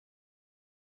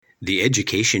The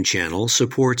Education Channel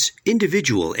supports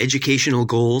individual educational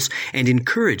goals and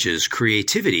encourages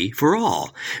creativity for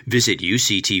all. Visit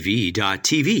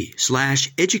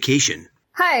uctv.tv/education.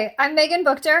 Hi, I'm Megan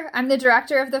Buchter. I'm the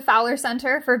director of the Fowler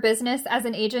Center for Business as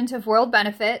an Agent of World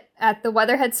Benefit at the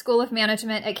Weatherhead School of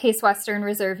Management at Case Western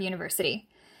Reserve University.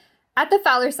 At the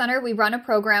Fowler Center, we run a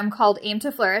program called Aim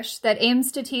to Flourish that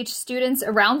aims to teach students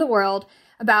around the world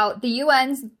about the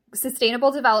UN's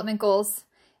Sustainable Development Goals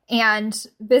and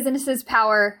businesses'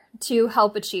 power to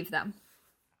help achieve them.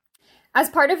 As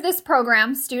part of this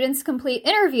program, students complete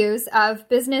interviews of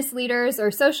business leaders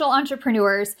or social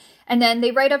entrepreneurs, and then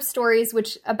they write up stories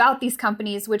about these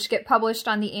companies which get published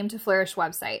on the Aim to Flourish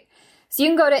website. So you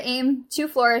can go to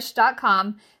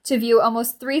aim2flourish.com to view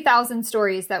almost 3,000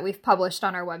 stories that we've published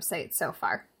on our website so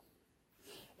far.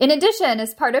 In addition,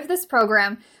 as part of this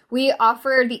program, we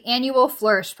offer the annual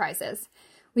Flourish Prizes.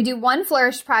 We do one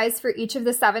Flourish Prize for each of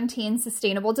the 17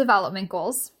 Sustainable Development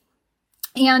Goals.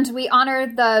 And we honor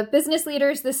the business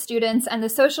leaders, the students, and the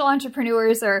social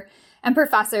entrepreneurs and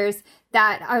professors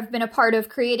that have been a part of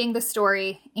creating the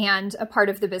story and a part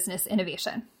of the business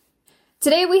innovation.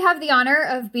 Today, we have the honor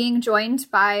of being joined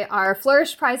by our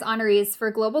Flourish Prize honorees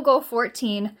for Global Goal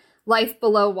 14, Life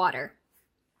Below Water.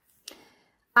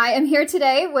 I am here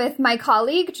today with my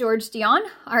colleague, George Dion,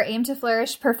 our Aim to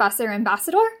Flourish Professor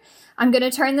Ambassador. I'm going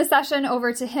to turn the session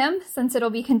over to him since it'll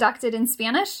be conducted in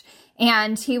Spanish,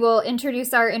 and he will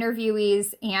introduce our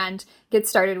interviewees and get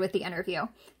started with the interview.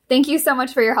 Thank you so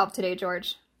much for your help today,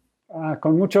 George.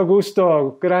 Con mucho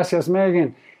gusto. Gracias,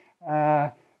 Megan.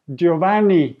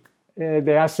 Giovanni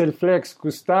de Acelflex,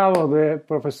 Gustavo,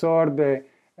 profesor de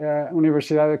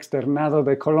Universidad Externado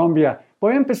de Colombia.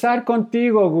 Voy a empezar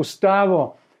contigo,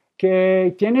 Gustavo,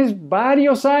 que tienes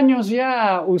varios años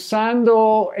ya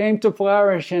usando Aim to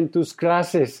Flourish en tus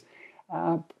clases.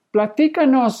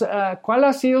 Platícanos, ¿cuál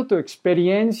ha sido tu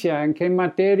experiencia? ¿En qué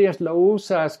materias lo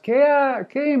usas?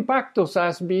 ¿Qué impactos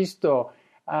has visto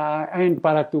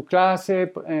para tu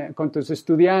clase, con tus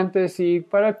estudiantes y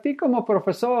para ti como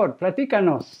profesor?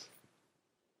 Platícanos.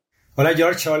 Hola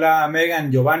George, hola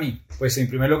Megan, Giovanni. Pues en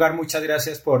primer lugar, muchas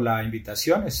gracias por la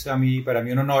invitación. Es para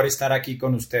mí un honor estar aquí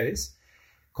con ustedes.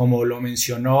 Como lo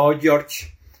mencionó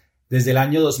George, desde el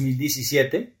año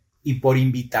 2017 y por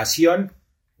invitación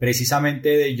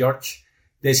precisamente de George,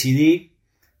 decidí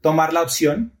tomar la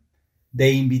opción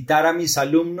de invitar a mis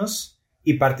alumnos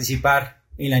y participar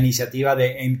en la iniciativa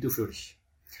de Aim to Flourish.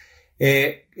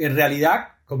 En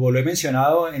realidad, como lo he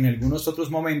mencionado en algunos otros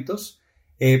momentos,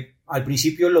 al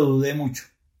principio lo dudé mucho.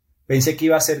 Pensé que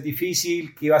iba a ser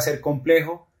difícil, que iba a ser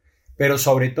complejo, pero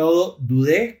sobre todo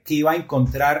dudé que iba a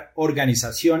encontrar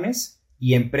organizaciones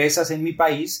y empresas en mi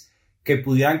país que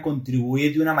pudieran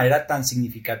contribuir de una manera tan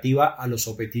significativa a los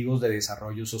objetivos de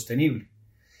desarrollo sostenible.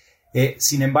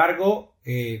 Sin embargo,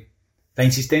 la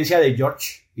insistencia de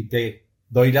George, y te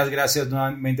doy las gracias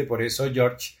nuevamente por eso,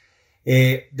 George,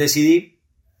 decidí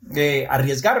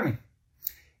arriesgarme.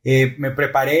 Me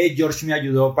preparé, George me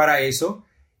ayudó para eso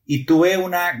y tuve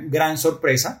una gran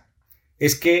sorpresa.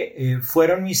 Es que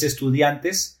fueron mis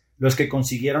estudiantes los que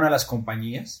consiguieron a las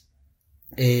compañías.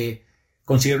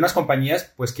 Consiguieron unas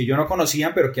compañías pues, que yo no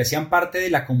conocía, pero que hacían parte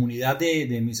de la comunidad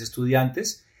de mis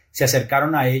estudiantes. Se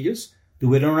acercaron a ellos,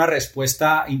 tuvieron una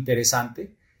respuesta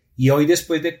interesante. Y hoy,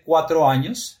 después de 4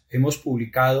 años, hemos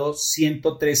publicado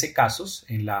 113 casos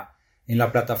en la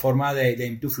plataforma de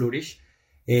Aim to Flourish,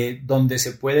 donde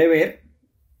se puede ver,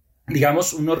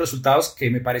 digamos, unos resultados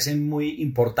que me parecen muy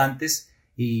importantes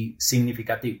y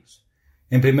significativos.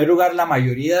 En primer lugar, la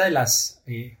mayoría de las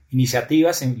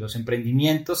iniciativas, en los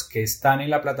emprendimientos que están en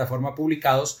la plataforma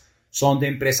publicados son de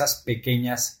empresas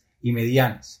pequeñas y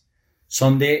medianas.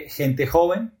 Son de gente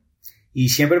joven y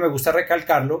siempre me gusta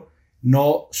recalcarlo,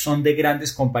 no son de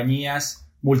grandes compañías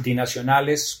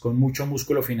multinacionales con mucho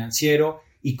músculo financiero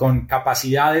y con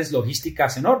capacidades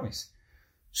logísticas enormes.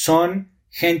 Son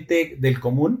gente del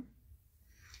común,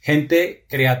 gente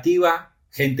creativa,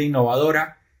 gente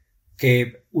innovadora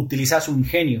que utiliza su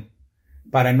ingenio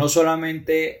para no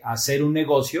solamente hacer un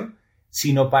negocio,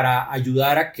 sino para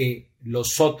ayudar a que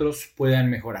los otros puedan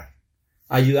mejorar.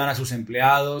 Ayudan a sus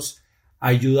empleados,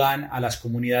 ayudan a las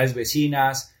comunidades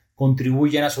vecinas,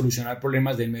 contribuyen a solucionar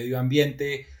problemas del medio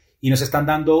ambiente y nos están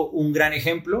dando un gran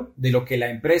ejemplo de lo que la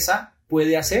empresa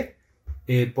puede hacer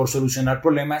por solucionar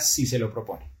problemas si se lo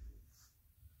propone.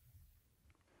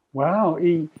 Wow,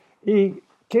 ¿y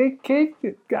qué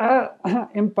ha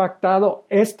impactado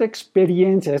esta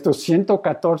experiencia, estos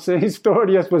 114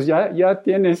 historias? Pues ya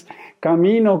tienes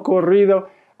camino corrido.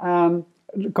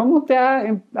 ¿Cómo te ha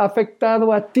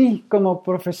afectado a ti como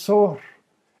profesor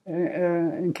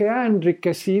 ¿En qué ha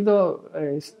enriquecido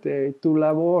tu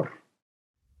labor?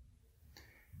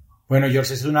 Bueno,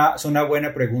 George, es una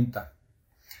buena pregunta.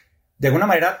 De alguna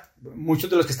manera, muchos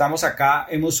de los que estamos acá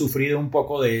hemos sufrido un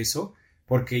poco de eso,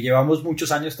 porque llevamos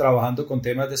muchos años trabajando con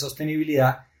temas de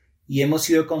sostenibilidad y hemos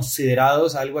sido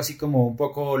considerados algo así como un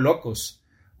poco locos,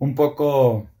 un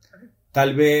poco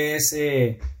tal vez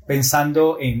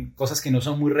pensando en cosas que no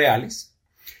son muy reales.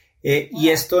 Y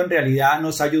esto en realidad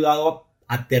nos ha ayudado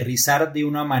a aterrizar de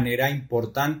una manera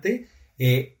importante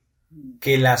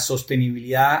que la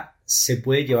sostenibilidad se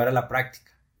puede llevar a la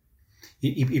práctica.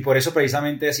 Y por eso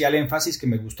precisamente hacía el énfasis que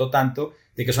me gustó tanto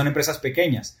de que son empresas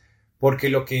pequeñas, porque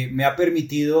lo que me ha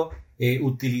permitido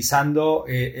utilizando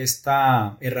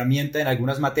esta herramienta en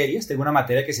algunas materias, tengo una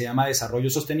materia que se llama Desarrollo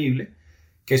Sostenible,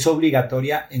 que es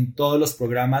obligatoria en todos los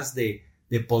programas de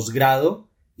posgrado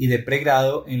y de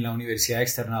pregrado en la Universidad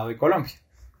Externado de Colombia.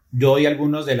 Doy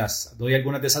algunas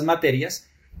de esas materias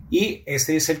y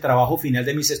este es el trabajo final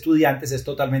de mis estudiantes, es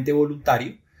totalmente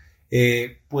voluntario.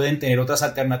 Pueden tener otras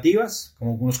alternativas,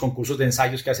 como algunos concursos de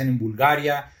ensayos que hacen en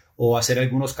Bulgaria o hacer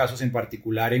algunos casos en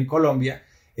particular en Colombia,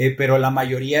 pero la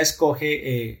mayoría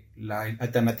escoge la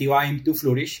alternativa Aim to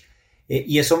Flourish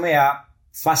y eso me ha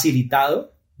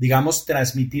facilitado, digamos,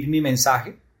 transmitir mi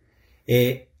mensaje,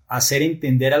 hacer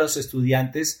entender a los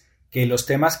estudiantes que los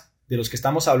temas de los que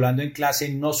estamos hablando en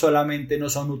clase no solamente no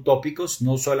son utópicos,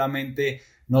 no solamente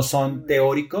no son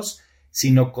teóricos,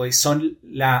 sino que son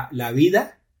la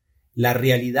vida, la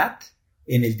realidad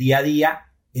en el día a día,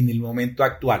 en el momento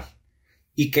actual.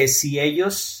 Y que si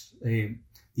ellos,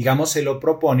 digamos, se lo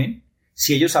proponen,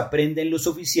 si ellos aprenden lo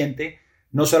suficiente,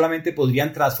 no solamente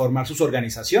podrían transformar sus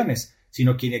organizaciones,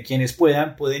 sino que quienes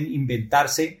pueden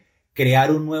inventarse,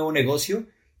 crear un nuevo negocio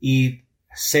y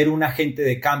ser un agente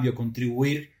de cambio,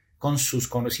 contribuir con sus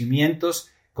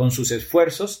conocimientos, con sus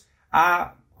esfuerzos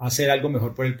a hacer algo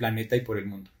mejor por el planeta y por el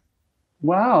mundo.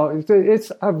 Wow,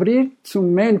 es abrir su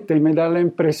mente, me da la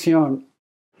impresión,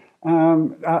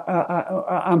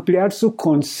 a ampliar su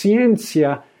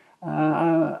conciencia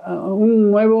a un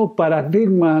nuevo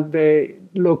paradigma de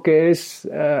lo que es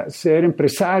ser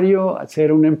empresario,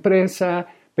 ser una empresa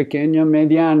pequeña,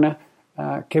 mediana,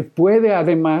 que puede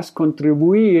además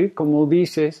contribuir, como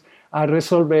dices, a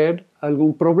resolver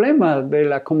algún problema de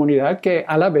la comunidad que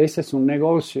a la vez es un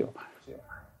negocio.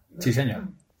 Sí, señor.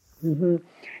 Uh-huh.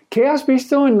 ¿Qué has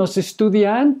visto en los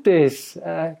estudiantes?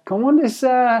 ¿Cómo les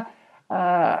ha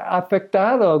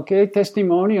afectado? ¿Qué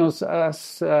testimonios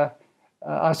has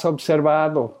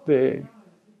observado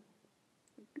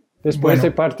después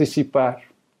de participar?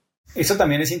 Eso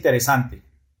también es interesante.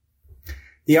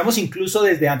 Digamos, incluso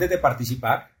desde antes de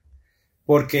participar,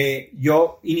 porque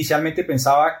yo inicialmente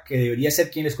pensaba que debería ser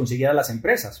quien les consiguiera las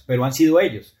empresas, pero han sido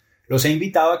ellos. Los he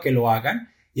invitado a que lo hagan.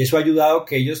 Y eso ha ayudado a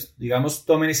que ellos, digamos,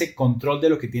 tomen ese control de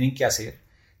lo que tienen que hacer,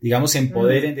 digamos, se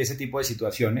empoderen de ese tipo de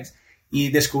situaciones. Y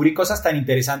descubrí cosas tan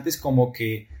interesantes como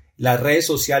que las redes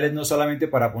sociales no solamente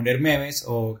para poner memes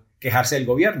o quejarse del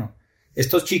gobierno.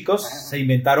 Estos chicos se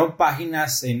inventaron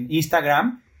páginas en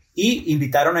Instagram y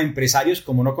invitaron a empresarios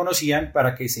como no conocían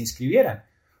para que se inscribieran.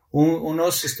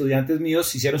 Unos estudiantes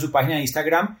míos hicieron su página de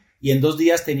Instagram y en 2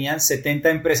 días tenían 70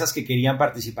 empresas que querían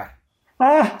participar.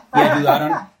 Y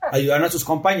ayudaron a sus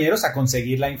compañeros a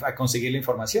conseguir la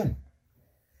información.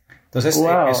 Entonces,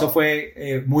 eso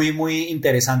fue muy, muy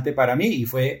interesante para mí y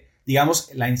fue, digamos,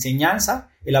 la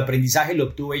enseñanza, el aprendizaje lo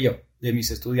obtuve yo de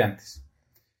mis estudiantes.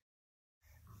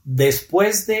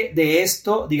 Después de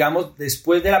esto, digamos,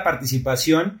 después de la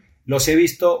participación, los he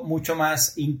visto mucho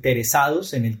más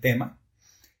interesados en el tema.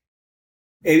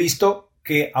 He visto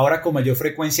que ahora con mayor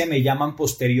frecuencia me llaman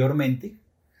posteriormente.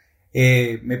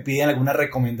 Me piden algunas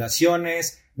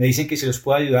recomendaciones, me dicen que si los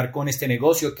puedo ayudar con este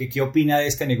negocio, que qué opina de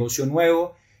este negocio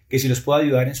nuevo, que si los puedo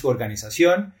ayudar en su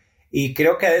organización, y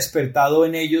creo que ha despertado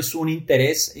en ellos un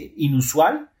interés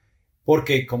inusual,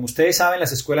 porque como ustedes saben,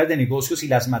 las escuelas de negocios y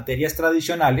las materias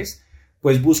tradicionales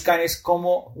pues buscan es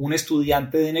cómo un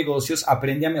estudiante de negocios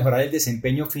aprende a mejorar el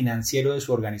desempeño financiero de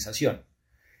su organización,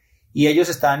 y ellos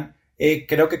están,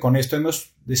 creo que con esto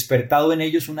hemos despertado en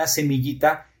ellos una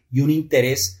semillita y un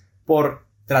interés por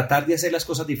tratar de hacer las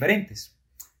cosas diferentes.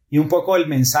 Y un poco el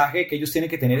mensaje que ellos tienen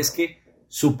que tener es que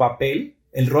su papel,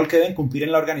 el rol que deben cumplir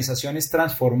en la organización es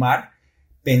transformar,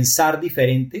 pensar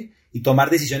diferente y tomar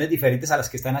decisiones diferentes a las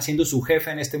que están haciendo su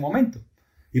jefe en este momento.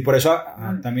 Y por eso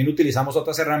también utilizamos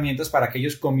otras herramientas para que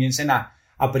ellos comiencen a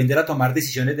aprender a tomar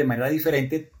decisiones de manera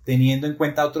diferente, teniendo en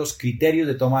cuenta otros criterios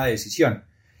de toma de decisión.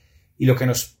 Y lo que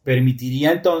nos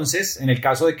permitiría entonces, en el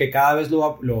caso de que cada vez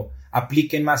lo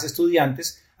apliquen más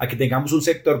estudiantes, a que tengamos un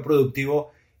sector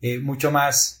productivo mucho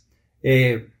más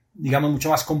digamos, mucho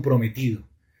más comprometido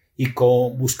y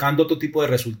buscando otro tipo de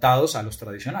resultados a los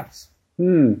tradicionales.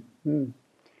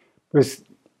 Pues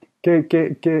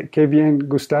qué bien,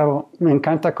 Gustavo. Me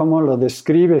encanta cómo lo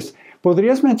describes.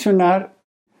 ¿Podrías mencionar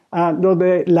lo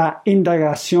de la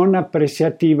indagación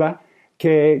apreciativa,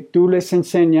 que tú les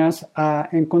enseñas a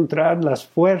encontrar las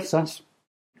fuerzas,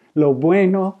 lo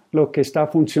bueno, lo que está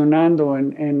funcionando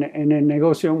en el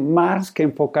negocio, más que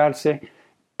enfocarse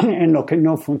en lo que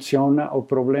no funciona o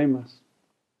problemas?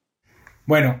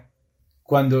 Bueno,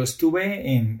 cuando estuve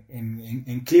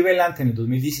en Cleveland en el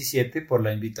 2017, por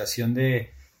la invitación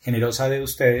generosa de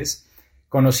ustedes,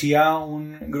 conocí a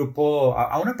un grupo,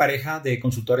 a una pareja de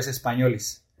consultores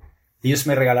españoles. Ellos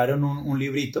me regalaron un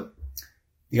librito,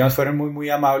 digamos, fueron muy, muy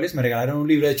amables, me regalaron un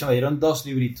libro, de hecho me dieron 2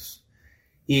 libritos,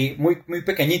 y muy, muy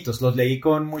pequeñitos, los leí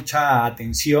con mucha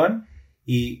atención,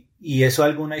 y eso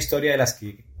alguna historia de las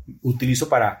que utilizo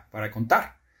para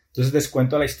contar. Entonces les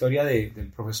cuento la historia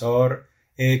del profesor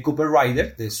Cooper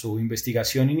Ryder, de su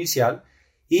investigación inicial,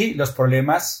 y los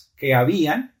problemas que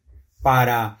habían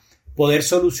para poder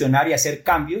solucionar y hacer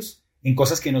cambios en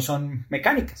cosas que no son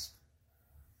mecánicas.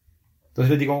 Entonces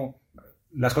les digo,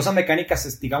 las cosas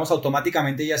mecánicas, digamos,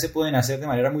 automáticamente ya se pueden hacer de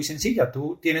manera muy sencilla.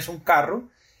 Tú tienes un carro,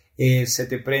 se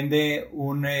te prende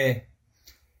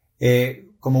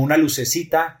como una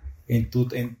lucecita en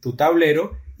tu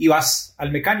tablero y vas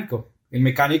al mecánico. El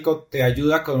mecánico te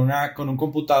ayuda con un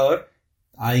computador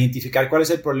a identificar cuál es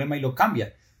el problema y lo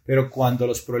cambia. Pero cuando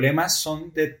los problemas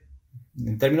son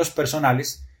en términos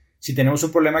personales, si tenemos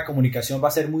un problema de comunicación va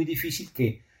a ser muy difícil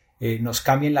que nos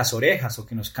cambien las orejas o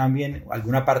que nos cambien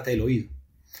alguna parte del oído.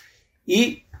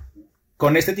 Y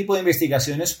con este tipo de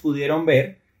investigaciones pudieron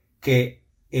ver que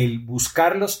el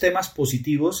buscar los temas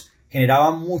positivos generaba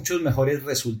muchos mejores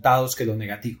resultados que los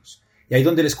negativos. Y ahí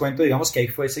donde les cuento, digamos que ahí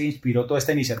se inspiró toda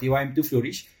esta iniciativa Aim to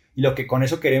Flourish, y lo que con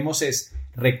eso queremos es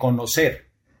reconocer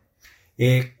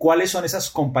cuáles son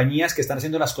esas compañías que están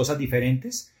haciendo las cosas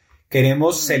diferentes.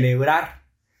 Queremos celebrar,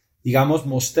 digamos,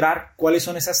 mostrar cuáles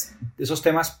son esos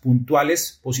temas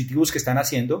puntuales positivos que están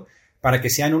haciendo para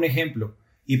que sean un ejemplo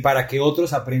y para que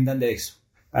otros aprendan de eso,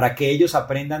 para que ellos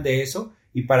aprendan de eso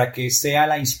y para que sea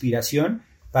la inspiración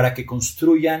para que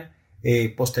construyan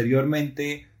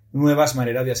posteriormente nuevas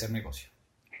maneras de hacer negocio.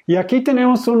 Y aquí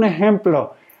tenemos un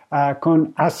ejemplo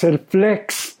con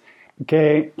Acelflex,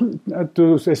 que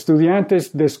tus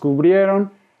estudiantes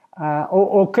descubrieron,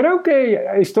 o creo que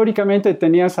históricamente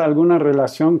tenías alguna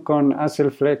relación con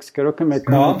Acelflex, creo que me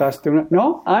comentaste.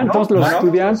 ¿No? Entonces los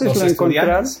estudiantes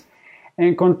lo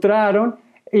encontraron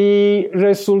y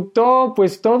resultó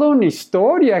pues toda una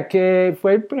historia que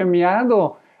fue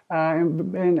premiado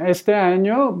en este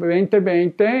año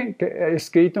 2020,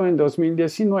 escrito en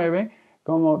 2019,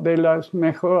 como de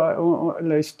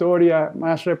la historia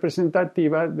más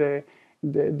representativa de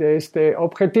este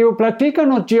objetivo.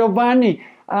 Platícanos, Giovanni,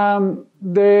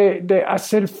 de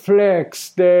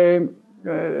Acelflex, ¿qué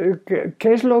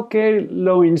es lo que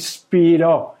lo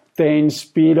inspiró?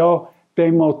 ¿Te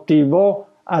motivó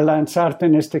a lanzarte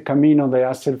en este camino de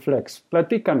Acelflex?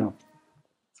 Platícanos.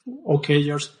 Okay,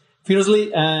 George.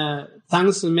 Firstly,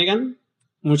 thanks, Megan.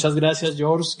 Muchas gracias,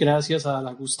 George. Gracias a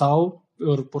Gustavo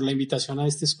por la invitación a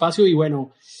este espacio. Y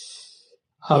bueno,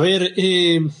 a ver,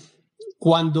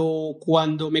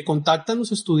 cuando me contactan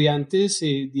los estudiantes,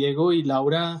 Diego y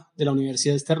Laura de la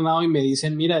Universidad de Externado, y me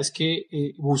dicen, mira, es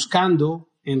que buscando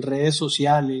en redes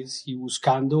sociales y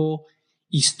buscando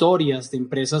historias de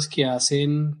empresas que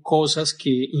hacen cosas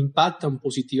que impactan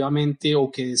positivamente o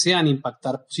que desean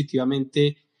impactar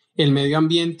positivamente el medio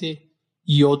ambiente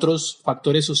y otros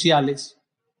factores sociales,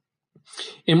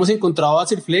 hemos encontrado a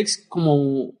Acelflex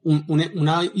como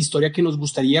una historia que nos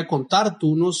gustaría contar.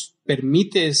 Tú nos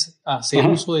permites hacer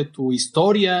uso de tu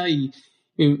historia y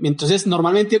entonces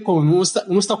normalmente como uno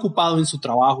está ocupado en su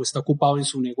trabajo, está ocupado en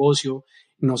su negocio.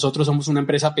 Nosotros somos una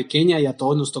empresa pequeña y a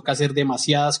todos nos toca hacer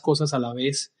demasiadas cosas a la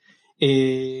vez.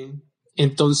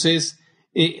 Entonces,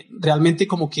 realmente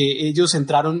como que ellos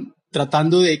entraron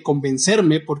tratando de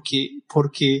convencerme porque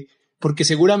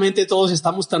seguramente todos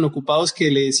estamos tan ocupados que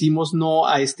le decimos no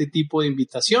a este tipo de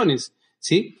invitaciones,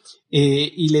 ¿sí?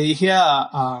 Y le dije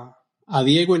a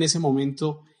Diego en ese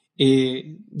momento,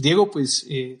 Diego, pues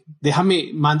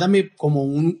mándame como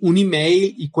un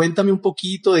email y cuéntame un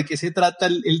poquito de qué se trata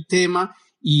el tema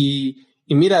y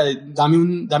mira, dame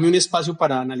un espacio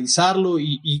para analizarlo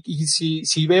y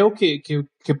si veo que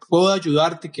puedo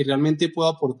ayudarte, que realmente puedo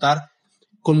aportar,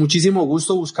 con muchísimo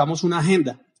gusto buscamos una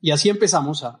agenda. Y así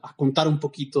empezamos a contar un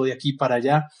poquito de aquí para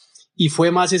allá y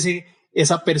fue más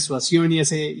esa persuasión y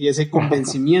ese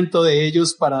convencimiento de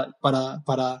ellos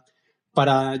para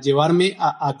para llevarme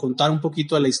a contar un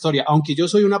poquito de la historia, aunque yo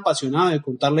soy un apasionado de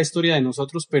contar la historia de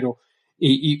nosotros, pero,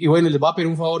 y bueno, les voy a pedir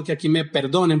un favor que aquí me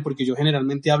perdonen porque yo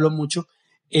generalmente hablo mucho,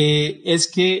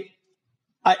 es que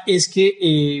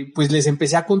pues les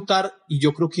empecé a contar y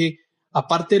yo creo que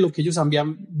aparte de lo que ellos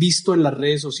habían visto en las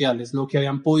redes sociales, lo que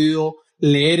habían podido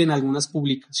leer en algunas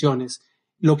publicaciones,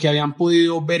 lo que habían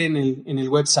podido ver en el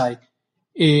website,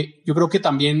 yo creo que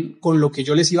también con lo que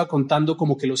yo les iba contando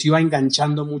como que los iba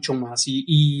enganchando mucho más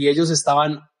y ellos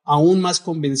estaban aún más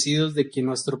convencidos de que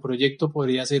nuestro proyecto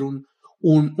podría ser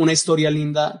una historia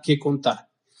linda que contar.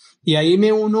 Y ahí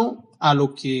me uno a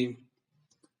lo que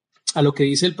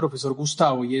dice el profesor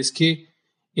Gustavo, y es que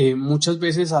muchas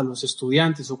veces a los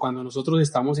estudiantes o cuando nosotros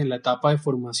estamos en la etapa de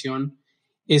formación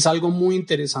es algo muy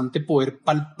interesante poder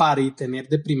palpar y tener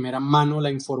de primera mano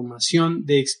la información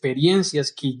de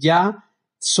experiencias que ya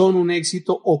son un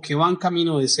éxito o que van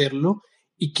camino de serlo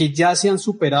y que ya se han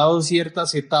superado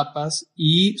ciertas etapas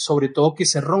y sobre todo que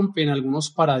se rompen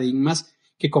algunos paradigmas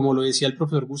que, como lo decía el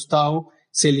profesor Gustavo,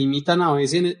 se limitan a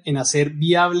veces en hacer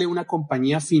viable una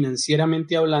compañía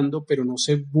financieramente hablando, pero no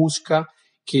se busca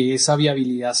que esa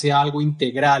viabilidad sea algo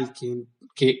integral,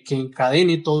 que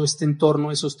encadene todo este entorno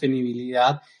de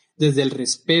sostenibilidad desde el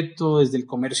respeto, desde el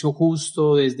comercio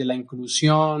justo, desde la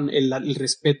inclusión, el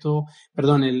respeto,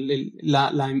 perdón, el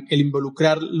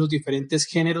involucrar los diferentes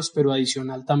géneros, pero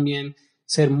adicional también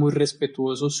ser muy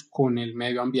respetuosos con el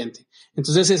medio ambiente.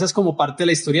 Entonces esa es como parte de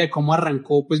la historia de cómo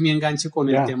arrancó pues mi enganche con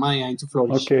el tema de Aim to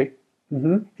Flourish. Okay.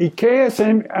 Uh-huh. ¿Y qué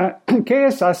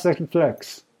es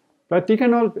Acelflex?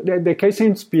 Platícanos de qué se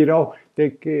inspiró,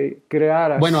 de que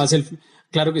creara. Bueno,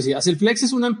 claro que sí. Acelflex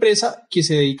es una empresa que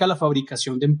se dedica a la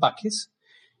fabricación de empaques.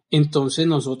 Entonces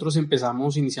nosotros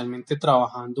empezamos inicialmente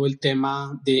trabajando el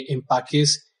tema de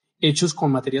empaques hechos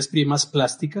con materias primas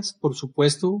plásticas, por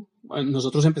supuesto.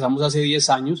 Nosotros empezamos hace 10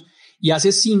 años y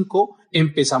hace 5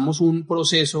 empezamos un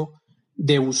proceso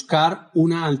de buscar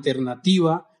una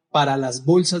alternativa para las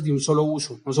bolsas de un solo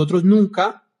uso. Nosotros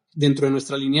nunca, dentro de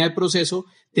nuestra línea de proceso,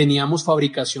 teníamos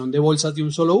fabricación de bolsas de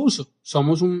un solo uso.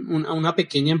 Somos una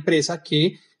pequeña empresa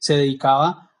que se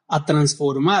dedicaba a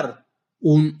transformar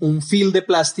un film de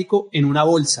plástico en una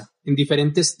bolsa, en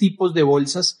diferentes tipos de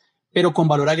bolsas, pero con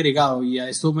valor agregado. Y a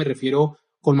esto me refiero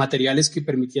con materiales que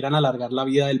permitieran alargar la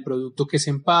vida del producto que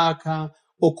se empaca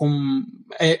o con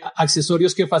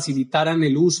accesorios que facilitaran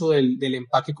el uso del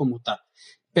empaque como tal.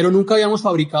 Pero nunca habíamos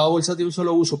fabricado bolsas de un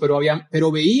solo uso,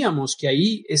 pero veíamos que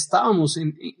ahí estábamos,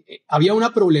 había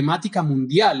una problemática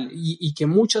mundial y que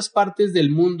muchas partes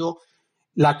del mundo,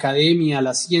 la academia,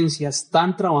 la ciencia,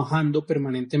 están trabajando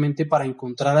permanentemente para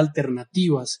encontrar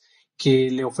alternativas que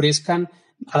le ofrezcan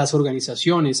a las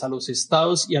organizaciones, a los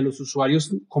estados y a los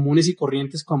usuarios comunes y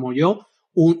corrientes como yo,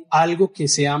 algo que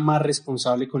sea más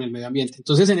responsable con el medio ambiente.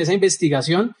 Entonces, en esa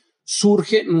investigación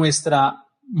surge nuestra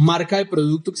marca de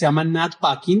producto que se llama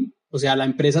Natpaking, o sea, la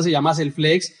empresa se llama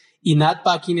Acelflex y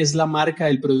Natpaking es la marca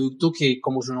del producto que,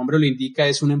 como su nombre lo indica,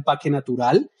 es un empaque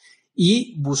natural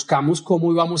y buscamos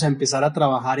cómo íbamos a empezar a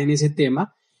trabajar en ese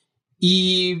tema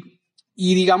y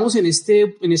digamos en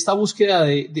esta búsqueda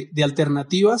de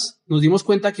alternativas nos dimos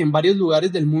cuenta que en varios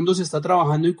lugares del mundo se está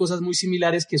trabajando en cosas muy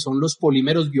similares que son los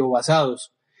polímeros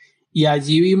biobasados y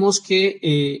allí vimos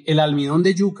que el almidón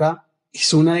de yuca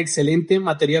es una excelente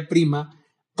materia prima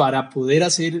para poder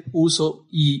hacer uso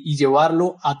y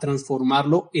llevarlo a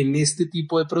transformarlo en este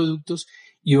tipo de productos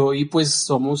y hoy pues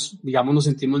nos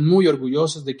sentimos muy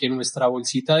orgullosos de que nuestra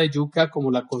bolsita de yuca, como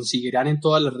la conseguirán en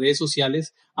todas las redes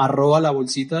sociales, @la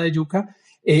bolsita de yuca,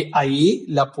 ahí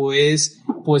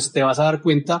pues te vas a dar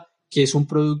cuenta que es un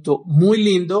producto muy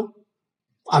lindo,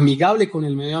 amigable con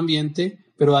el medio ambiente,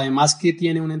 pero además que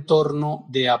tiene un entorno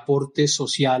de aporte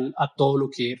social a todo lo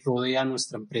que rodea a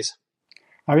nuestra empresa.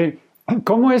 A ver,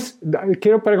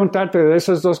 quiero preguntarte de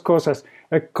esas dos cosas.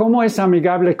 ¿Cómo es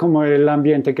amigable con el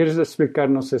ambiente? ¿Quieres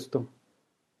explicarnos esto?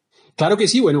 Claro que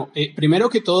sí. Bueno, primero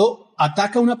que todo,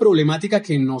 ataca una problemática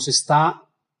que nos está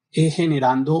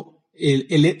generando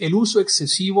el uso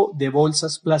excesivo de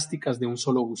bolsas plásticas de un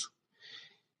solo uso.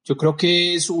 Yo creo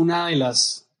que es una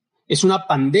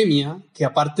pandemia que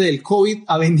aparte del COVID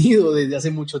ha venido desde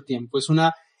hace mucho tiempo.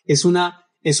 Es una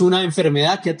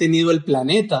enfermedad que ha tenido el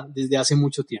planeta desde hace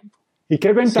mucho tiempo. ¿Y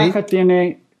qué ventaja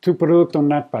tiene tu producto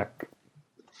Natpack?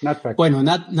 Bueno,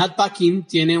 Natpaking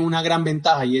tiene una gran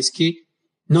ventaja y es que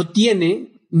no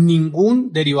tiene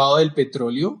ningún derivado del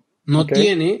petróleo, no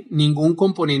tiene ningún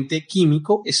componente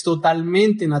químico, es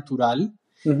totalmente natural.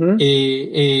 Uh-huh.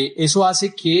 Eso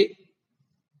hace que,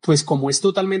 pues como es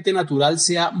totalmente natural,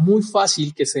 sea muy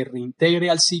fácil que se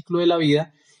reintegre al ciclo de la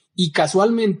vida y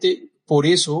casualmente por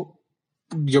eso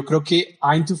yo creo que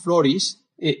Aim to Flourish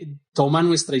toma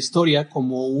nuestra historia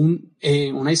como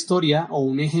una historia o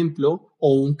un ejemplo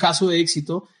o un caso de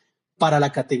éxito para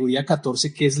la categoría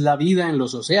 14, que es la vida en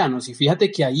los océanos. Y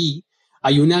fíjate que ahí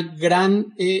hay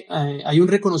hay un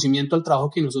reconocimiento al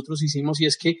trabajo que nosotros hicimos, y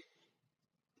es que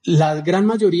la gran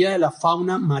mayoría de la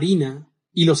fauna marina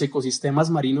y los ecosistemas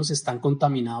marinos están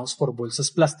contaminados por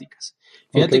bolsas plásticas.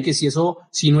 Fíjate que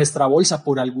si nuestra bolsa,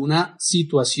 por alguna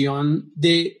situación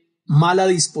de mala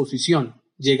disposición,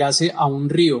 llegase a un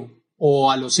río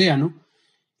o al océano,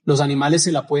 los animales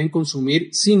se la pueden consumir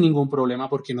sin ningún problema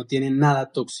porque no tienen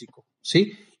nada tóxico,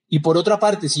 ¿sí? Y por otra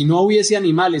parte, si no hubiese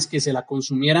animales que se la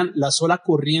consumieran, la sola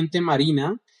corriente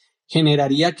marina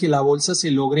generaría que la bolsa se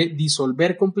logre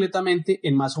disolver completamente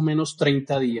en más o menos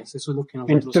 30 días. Eso es lo que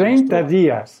nosotros En 30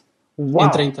 días. Wow.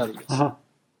 En 30 días. Ajá.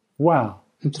 Wow.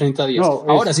 En 30 días. No,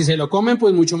 ahora, si se lo comen,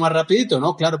 pues mucho más rapidito,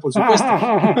 ¿no? Claro, por supuesto.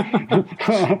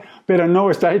 Pero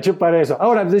no está hecho para eso.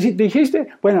 Ahora, dijiste,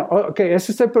 bueno, ok,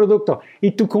 ese es el producto.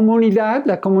 Y tu comunidad,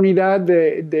 la comunidad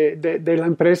de la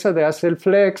empresa de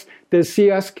Acelflex,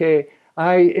 decías que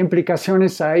hay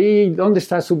implicaciones ahí, dónde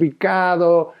estás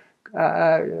ubicado,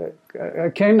 ¿a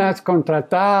quién has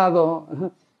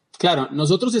contratado? Claro,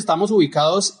 nosotros estamos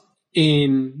ubicados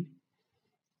en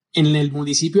el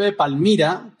municipio de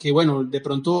Palmira, que bueno, de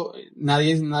pronto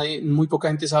muy poca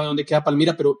gente sabe dónde queda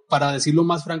Palmira, pero para decirlo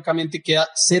más francamente, queda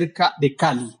cerca de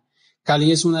Cali.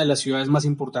 Cali es una de las ciudades más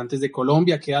importantes de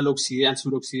Colombia, queda al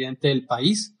suroccidente del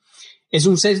país. Es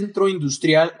un centro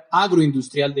industrial,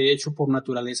 agroindustrial, de hecho, por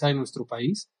naturaleza de nuestro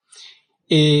país.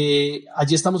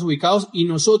 Allí estamos ubicados y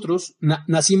nosotros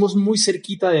nacimos muy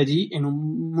cerquita de allí, en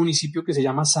un municipio que se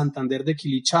llama Santander de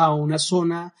Quilichao, una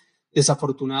zona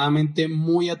desafortunadamente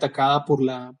muy atacada por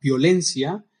la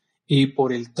violencia y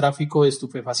por el tráfico de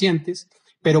estupefacientes,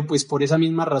 pero pues por esa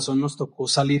misma razón nos tocó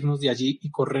salirnos de allí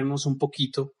y corrernos un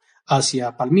poquito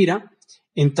hacia Palmira.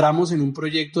 Entramos en un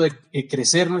proyecto de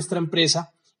crecer nuestra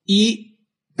empresa,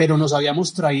 pero nos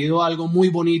habíamos traído algo muy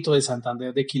bonito de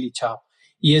Santander de Quilichao,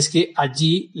 y es que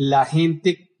allí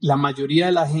la mayoría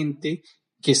de la gente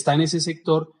que está en ese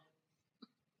sector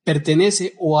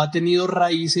pertenece o ha tenido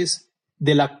raíces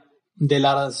de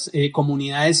las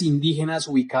comunidades indígenas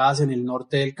ubicadas en el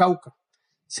norte del Cauca,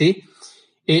 ¿sí?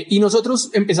 Y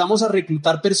nosotros empezamos a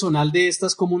reclutar personal de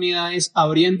estas comunidades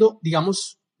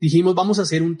dijimos, vamos a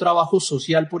hacer un trabajo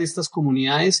social por estas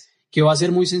comunidades que va a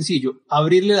ser muy sencillo,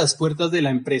 abrirle las puertas de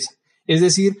la empresa, es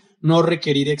decir, no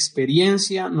requerir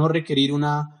experiencia, no requerir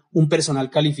un personal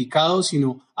calificado,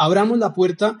 sino abramos la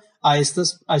puerta a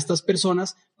estas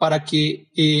personas para que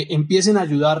empiecen a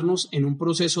ayudarnos en un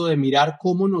proceso de mirar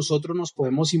cómo nosotros nos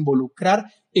podemos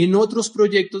involucrar en otros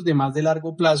proyectos de más de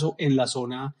largo plazo en la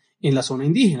zona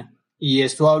indígena. Y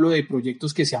esto hablo de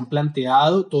proyectos que se han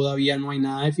planteado, todavía no hay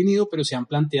nada definido, pero se han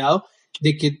planteado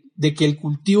de que el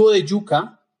cultivo de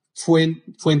yuca,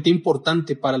 fuente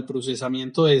importante para el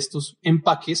procesamiento de estos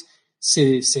empaques,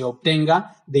 se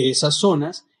obtenga de esas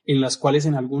zonas en las cuales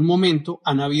en algún momento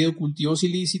han habido cultivos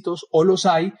ilícitos o los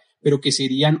hay, pero que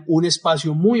serían un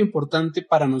espacio muy importante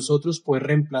para nosotros poder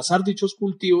reemplazar dichos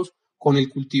cultivos con el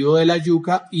cultivo de la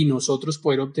yuca y nosotros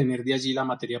poder obtener de allí la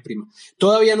materia prima.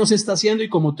 Todavía no se está haciendo y,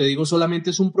 como te digo,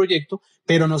 solamente es un proyecto,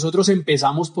 pero nosotros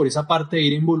empezamos por esa parte de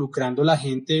ir involucrando a la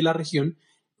gente de la región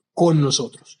con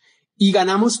nosotros. Y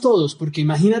ganamos todos, porque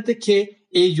imagínate que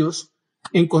ellos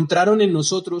encontraron en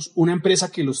nosotros una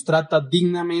empresa que los trata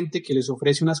dignamente, que les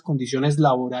ofrece unas condiciones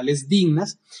laborales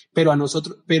dignas, pero a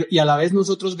la vez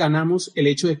nosotros ganamos el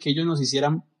hecho de que ellos nos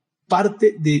hicieran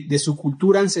parte de su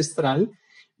cultura ancestral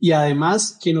y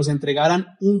además que nos entregaran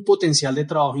un potencial de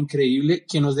trabajo increíble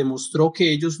que nos demostró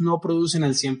que ellos no producen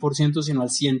al 100%, sino al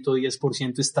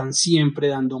 110%, están siempre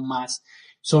dando más.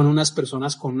 Son unas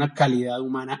personas con una calidad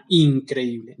humana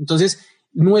increíble. Entonces,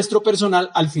 nuestro personal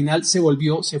al final se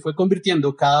fue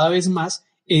convirtiendo cada vez más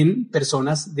en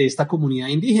personas de esta comunidad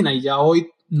indígena, y ya hoy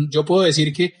yo puedo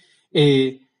decir que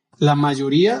la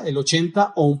mayoría, el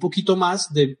 80 o un poquito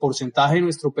más del porcentaje de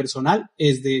nuestro personal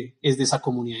es de esa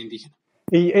comunidad indígena.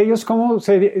 ¿Y ellos cómo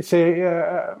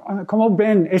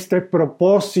ven este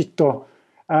propósito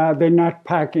de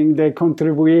Natpaking, de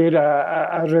contribuir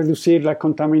a reducir la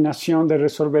contaminación, de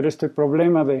resolver este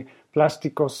problema de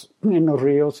plásticos en los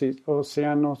ríos y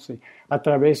océanos y a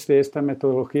través de esta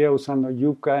metodología usando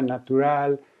yuca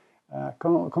natural?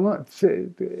 ¿Cómo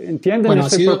entienden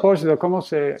propósito? ¿Cómo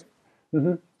se...?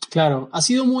 Uh-huh. Claro, ha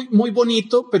sido muy, muy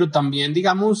bonito, pero también,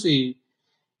 digamos,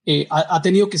 ha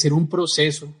tenido que ser un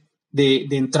proceso de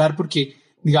entrar, porque,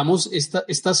 digamos,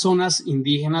 estas zonas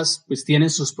indígenas pues tienen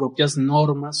sus propias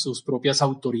normas, sus propias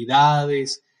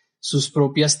autoridades, sus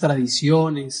propias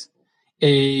tradiciones.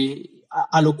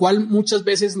 a lo cual muchas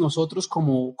veces nosotros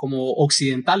como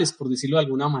occidentales, por decirlo de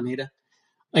alguna manera,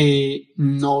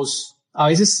 a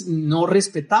veces no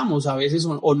respetamos, a veces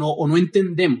o no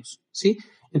entendemos, ¿sí?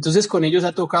 Entonces con ellos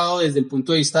ha tocado desde el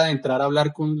punto de vista de entrar a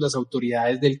hablar con las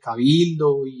autoridades del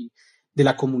cabildo y de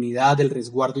la comunidad, del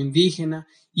resguardo indígena,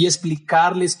 y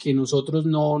explicarles que nosotros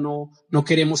no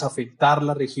queremos afectar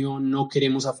la región, no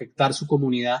queremos afectar su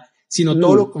comunidad, sino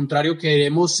todo lo contrario,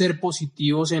 queremos ser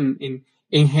positivos en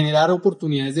generar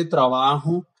oportunidades de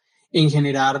trabajo, en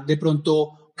generar de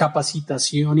pronto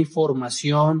capacitación y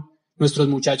formación. Nuestros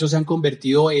muchachos se han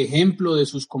convertido en ejemplo de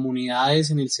sus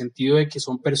comunidades en el sentido de que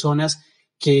son personas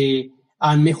que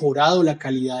han mejorado la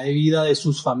calidad de vida de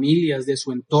sus familias, de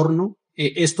su entorno.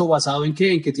 Esto basado en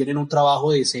 ¿qué? En que tienen un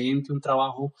trabajo decente, un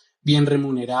trabajo bien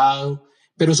remunerado,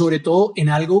 pero sobre todo en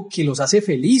algo que los hace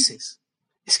felices.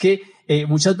 Es que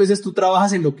muchas veces tú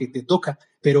trabajas en lo que te toca,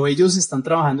 pero ellos están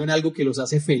trabajando en algo que los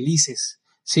hace felices,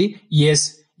 ¿sí? Y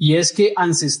es que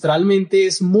ancestralmente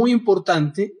es muy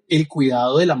importante el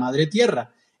cuidado de la madre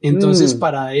tierra. Entonces,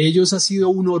 para ellos ha sido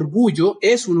un orgullo,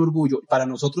 es un orgullo, para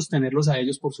nosotros tenerlos a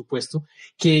ellos, por supuesto,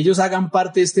 que ellos hagan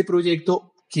parte de este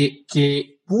proyecto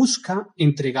que busca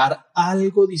entregar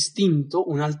algo distinto,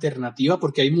 una alternativa,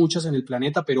 porque hay muchas en el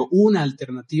planeta, pero una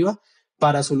alternativa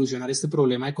para solucionar este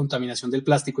problema de contaminación del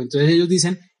plástico. Entonces ellos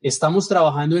dicen, estamos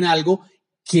trabajando en algo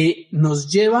que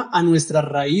nos lleva a nuestras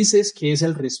raíces, que es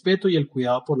el respeto y el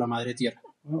cuidado por la madre tierra.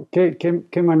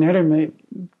 Qué manera,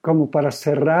 como para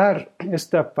cerrar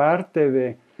esta parte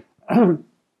de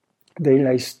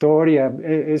la historia,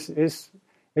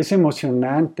 es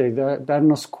emocionante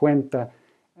darnos cuenta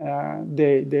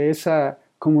de esa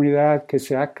comunidad que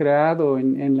se ha creado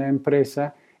en la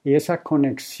empresa y esa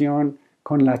conexión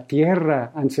con la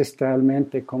tierra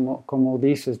ancestralmente, como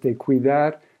dices, de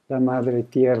cuidar la madre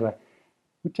tierra.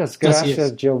 Muchas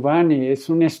gracias, Giovanni. Es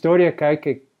una historia que hay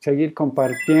que seguir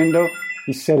compartiendo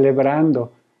y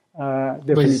celebrando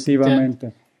definitivamente.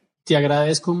 Pues te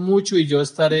agradezco mucho y yo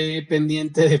estaré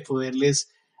pendiente de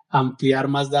poderles ampliar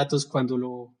más datos cuando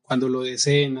lo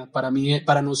deseen.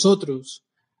 Para nosotros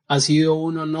ha sido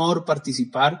un honor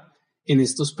participar en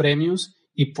estos premios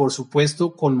y por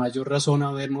supuesto con mayor razón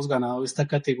habernos ganado esta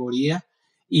categoría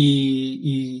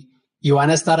y van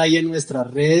a estar ahí en nuestras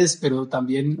redes, pero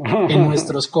también en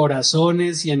nuestros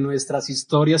corazones y en nuestras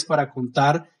historias para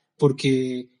contar,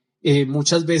 porque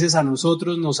muchas veces a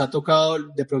nosotros nos ha tocado,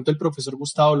 de pronto el profesor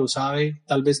Gustavo lo sabe,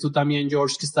 tal vez tú también,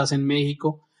 George, que estás en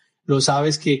México, lo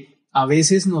sabes que a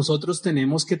veces nosotros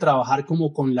tenemos que trabajar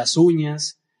como con las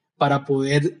uñas para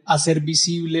poder hacer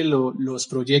visible los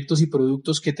proyectos y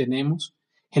productos que tenemos.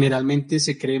 Generalmente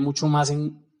se cree mucho más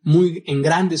en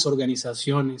grandes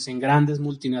organizaciones, en grandes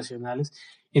multinacionales.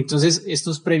 Entonces,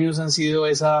 estos premios han sido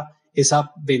esa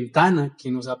ventana que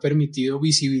nos ha permitido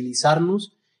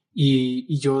visibilizarnos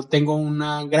y yo tengo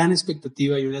una gran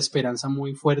expectativa y una esperanza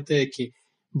muy fuerte de que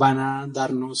van a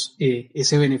darnos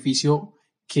ese beneficio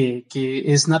que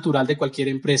es natural de cualquier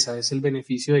empresa, es el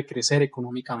beneficio de crecer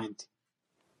económicamente.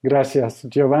 Gracias,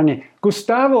 Giovanni.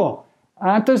 Gustavo,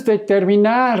 antes de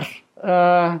terminar,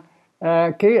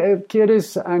 ¿qué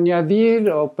quieres añadir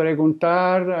o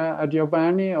preguntar a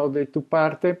Giovanni o de tu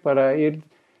parte para ir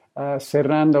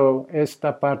cerrando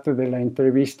esta parte de la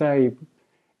entrevista y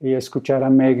escuchar a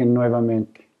Megan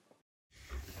nuevamente?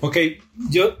 Ok,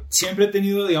 yo siempre he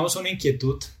tenido, digamos, una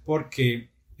inquietud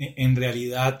porque en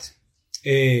realidad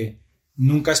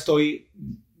nunca estoy,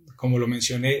 como lo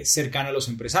mencioné, cercano a los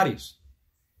empresarios.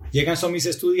 Son mis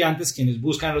estudiantes quienes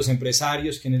buscan a los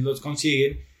empresarios, quienes los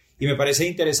consiguen, y me parece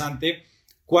interesante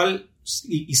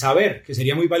y saber que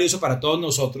sería muy valioso para todos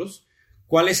nosotros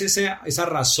cuál es esa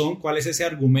razón, cuál es ese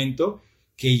argumento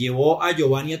que llevó a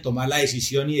Giovanni a tomar la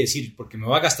decisión y decir, porque me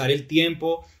voy a gastar el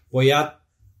tiempo, voy a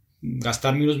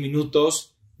gastarme unos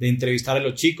minutos de entrevistar a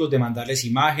los chicos, de mandarles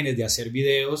imágenes, de hacer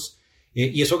videos,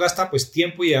 y eso gasta pues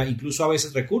tiempo y incluso a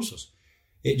veces recursos.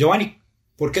 Giovanni,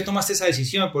 ¿por qué tomaste esa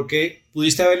decisión? ¿Por qué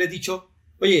pudiste haberles dicho,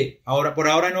 oye, por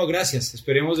ahora no, gracias,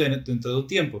 esperemos dentro de un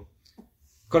tiempo?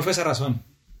 ¿Cuál fue esa razón?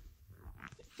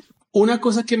 Una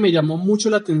cosa que me llamó mucho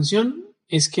la atención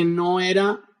es que no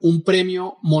era un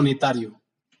premio monetario,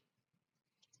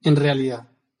 en realidad,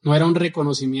 no era un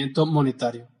reconocimiento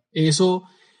monetario. Eso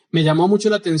me llamó mucho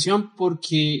la atención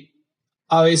porque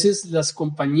a veces las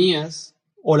compañías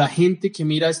o la gente que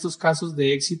mira estos casos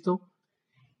de éxito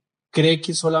cree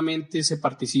que solamente se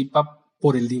participa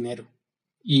por el dinero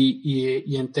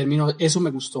y en términos, eso me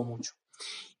gustó mucho.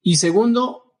 Y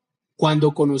segundo,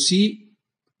 cuando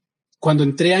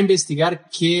entré a investigar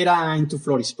qué era Into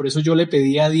Flores, por eso yo le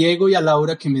pedí a Diego y a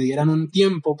Laura que me dieran un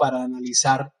tiempo para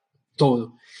analizar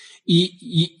todo.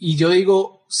 Y yo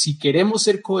digo, si queremos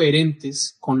ser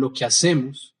coherentes con lo que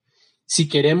hacemos, si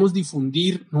queremos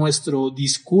difundir nuestro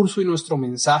discurso y nuestro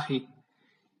mensaje,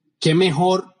 qué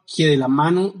mejor que de la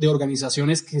mano de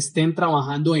organizaciones que estén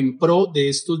trabajando en pro de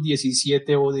estos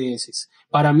 17 ODS.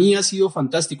 Para mí ha sido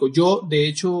fantástico. Yo, de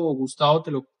hecho, Gustavo,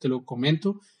 te lo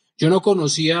comento, yo no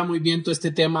conocía muy bien todo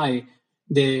este tema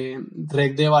de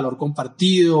red de valor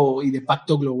compartido y de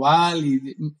pacto global.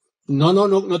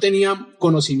 No tenía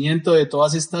conocimiento de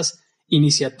todas estas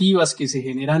iniciativas que se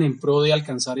generan en pro de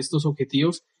alcanzar estos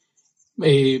objetivos.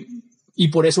 Y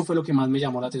por eso fue lo que más me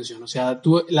llamó la atención. O sea,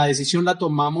 la decisión la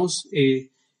tomamos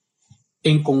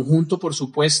en conjunto, por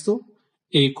supuesto,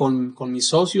 con mis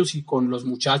socios y con los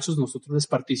muchachos. Nosotros les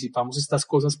participamos estas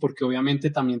cosas porque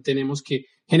obviamente también tenemos que,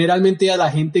 generalmente a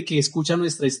la gente que escucha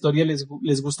nuestra historia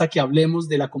les gusta que hablemos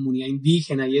de la comunidad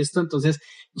indígena y esto. Entonces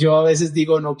yo a veces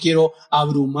digo, no quiero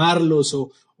abrumarlos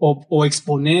o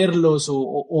exponerlos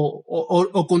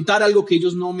o contar algo que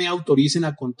ellos no me autoricen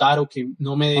a contar o que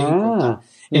no me dejen contar.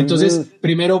 Entonces,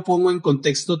 primero pongo en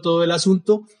contexto todo el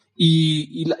asunto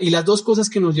y las dos cosas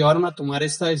que nos llevaron a tomar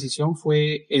esta decisión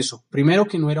fue eso. Primero,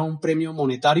 que no era un premio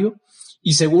monetario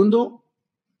y segundo,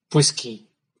 pues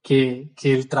que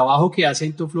el trabajo que hace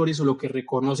Intuflores o lo que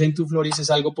reconoce Intuflores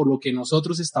es algo por lo que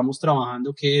nosotros estamos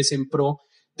trabajando, que es en pro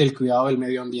del cuidado del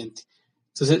medio ambiente.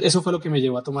 Entonces, eso fue lo que me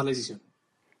llevó a tomar la decisión.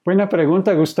 Buena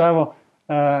pregunta, Gustavo.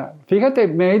 Fíjate,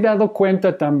 me he dado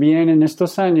cuenta también en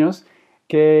estos años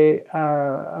que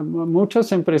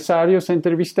muchos empresarios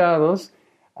entrevistados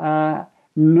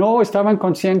no estaban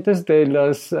conscientes de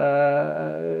los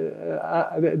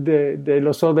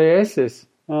ODS,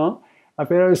 ¿no?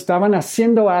 Pero estaban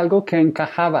haciendo algo que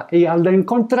encajaba. Y al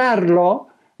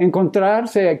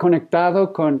encontrarse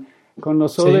conectado con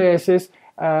los ODS,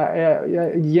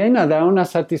 da una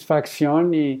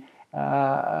satisfacción y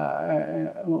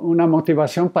una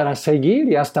motivación para seguir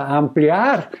y hasta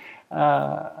ampliar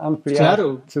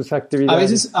claro, sus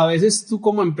actividades. A veces tú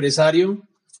como empresario,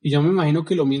 y yo me imagino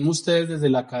que lo mismo ustedes desde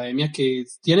la academia, que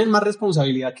tienen más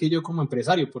responsabilidad que yo como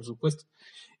empresario, por supuesto,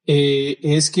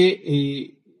 es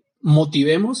que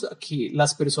motivemos a que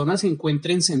las personas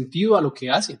encuentren sentido a lo que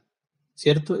hacen,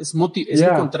 ¿cierto? Es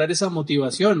encontrar esa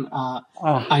motivación a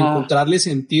encontrarle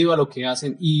sentido a lo que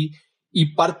hacen. Y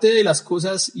parte de las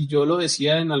cosas, y yo lo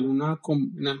decía en alguna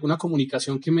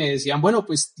comunicación que me decían, bueno,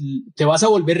 pues te vas a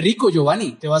volver rico,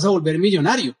 Giovanni, te vas a volver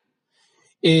millonario.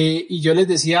 Y yo les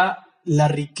decía, la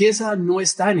riqueza no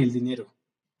está en el dinero.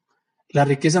 La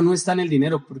riqueza no está en el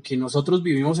dinero porque nosotros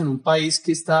vivimos en un país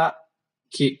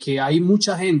que hay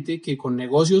mucha gente que con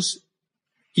negocios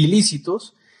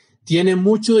ilícitos tiene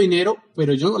mucho dinero,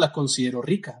 pero yo no la considero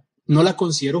rica, no la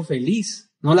considero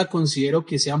feliz, no la considero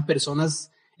que sean personas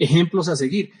ejemplos a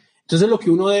seguir. Entonces lo que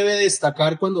uno debe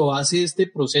destacar cuando hace este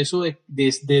proceso de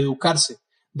educarse,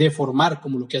 de formar,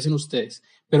 como lo que hacen ustedes,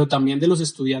 pero también de los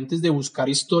estudiantes de buscar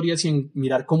historias y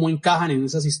mirar cómo encajan en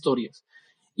esas historias.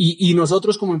 Y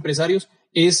nosotros como empresarios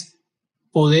es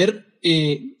poder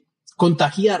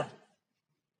contagiar,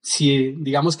 si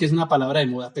digamos que es una palabra de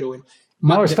moda, pero bueno.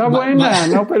 Pero está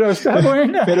buena. Pero sí.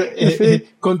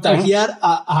 Contagiar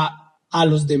a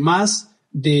los demás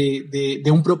de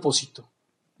un propósito.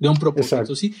 De un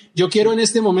propósito, ¿sí? Yo quiero en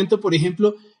este momento, por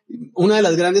ejemplo, una de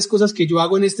las grandes cosas que yo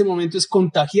hago en este momento es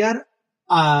contagiar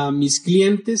a mis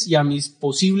clientes y a mis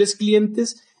posibles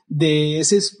clientes de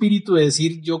ese espíritu de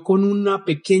decir, yo con una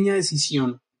pequeña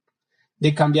decisión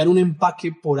de cambiar un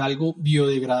empaque por algo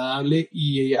biodegradable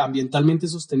y ambientalmente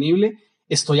sostenible,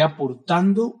 estoy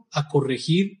aportando a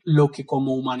corregir lo que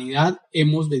como humanidad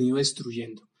hemos venido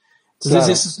destruyendo.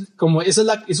 Entonces, claro. Eso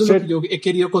es lo que yo he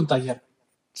querido contagiar.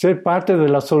 Ser parte de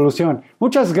la solución.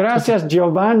 Muchas gracias,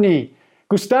 Giovanni.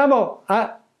 Gustavo,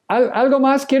 ¿algo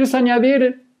más quieres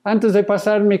añadir antes de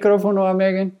pasar el micrófono a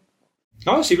Megan?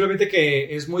 No, simplemente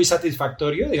que es muy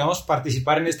satisfactorio, digamos,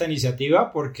 participar en esta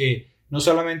iniciativa porque no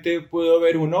solamente pudo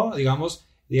ver uno, digamos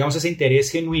ese interés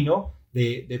genuino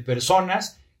de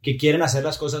personas que quieren hacer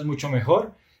las cosas mucho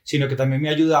mejor, sino que también me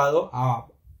ha ayudado a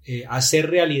hacer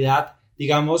realidad,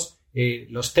 digamos,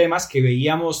 los temas que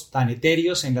veíamos tan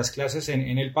etéreos en las clases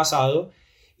en el pasado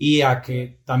y a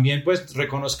que también pues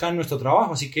reconozcan nuestro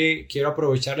trabajo. Así que quiero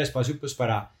aprovechar el espacio pues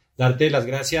para darte las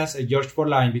gracias, George, por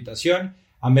la invitación,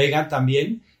 a Megan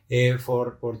también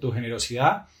por tu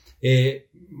generosidad.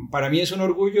 Para mí es un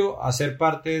orgullo hacer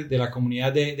parte de la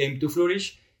comunidad de Aim to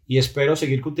Flourish y espero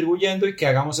seguir contribuyendo y que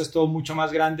hagamos esto mucho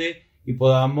más grande y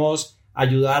podamos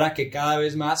ayudar a que cada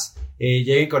vez más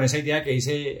lleguen con esa idea que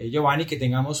dice Giovanni, que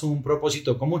tengamos un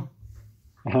propósito común.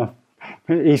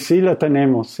 Y sí lo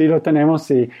tenemos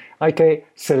y hay que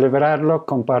celebrarlo,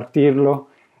 compartirlo,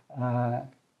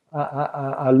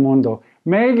 al mundo.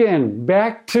 Megan,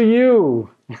 back to you.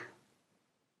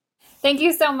 Thank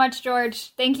you so much,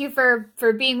 George. Thank you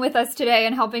for being with us today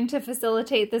and helping to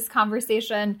facilitate this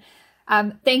conversation.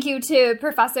 Thank you to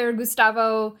Professor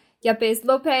Gustavo Yepes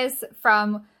Lopez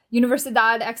from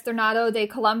Universidad Externado de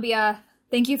Colombia.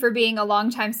 Thank you for being a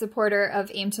longtime supporter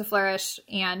of Aim to Flourish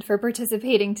and for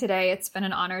participating today. It's been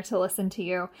an honor to listen to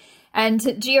you. And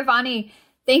to Giovanni,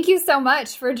 thank you so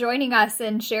much for joining us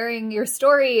and sharing your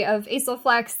story of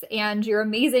Acelflex and your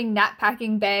amazing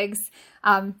Natpaking bags.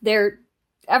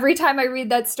 Every time I read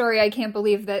that story, I can't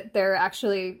believe that they're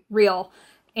actually real.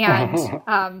 And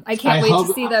I can't wait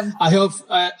to see them. I hope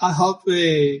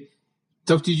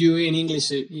talk to you in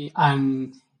English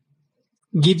and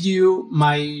give you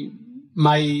my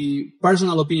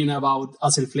personal opinion about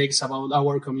Acelflex, about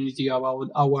our community, about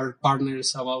our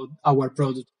partners, about our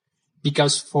product.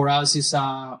 Because for us, it's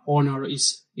an honor,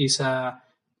 it's a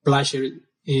pleasure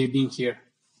being here.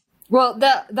 Well,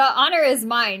 the honor is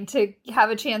mine to have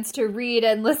a chance to read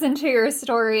and listen to your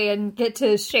story and get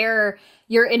to share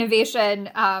your innovation.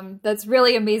 That's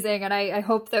really amazing. And I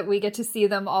hope that we get to see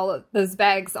them those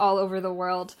bags all over the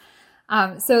world.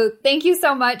 So thank you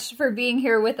so much for being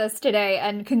here with us today.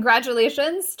 And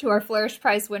congratulations to our Flourish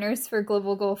Prize winners for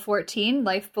Global Goal 14,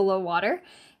 Life Below Water.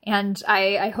 And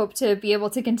I hope to be able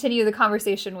to continue the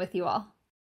conversation with you all.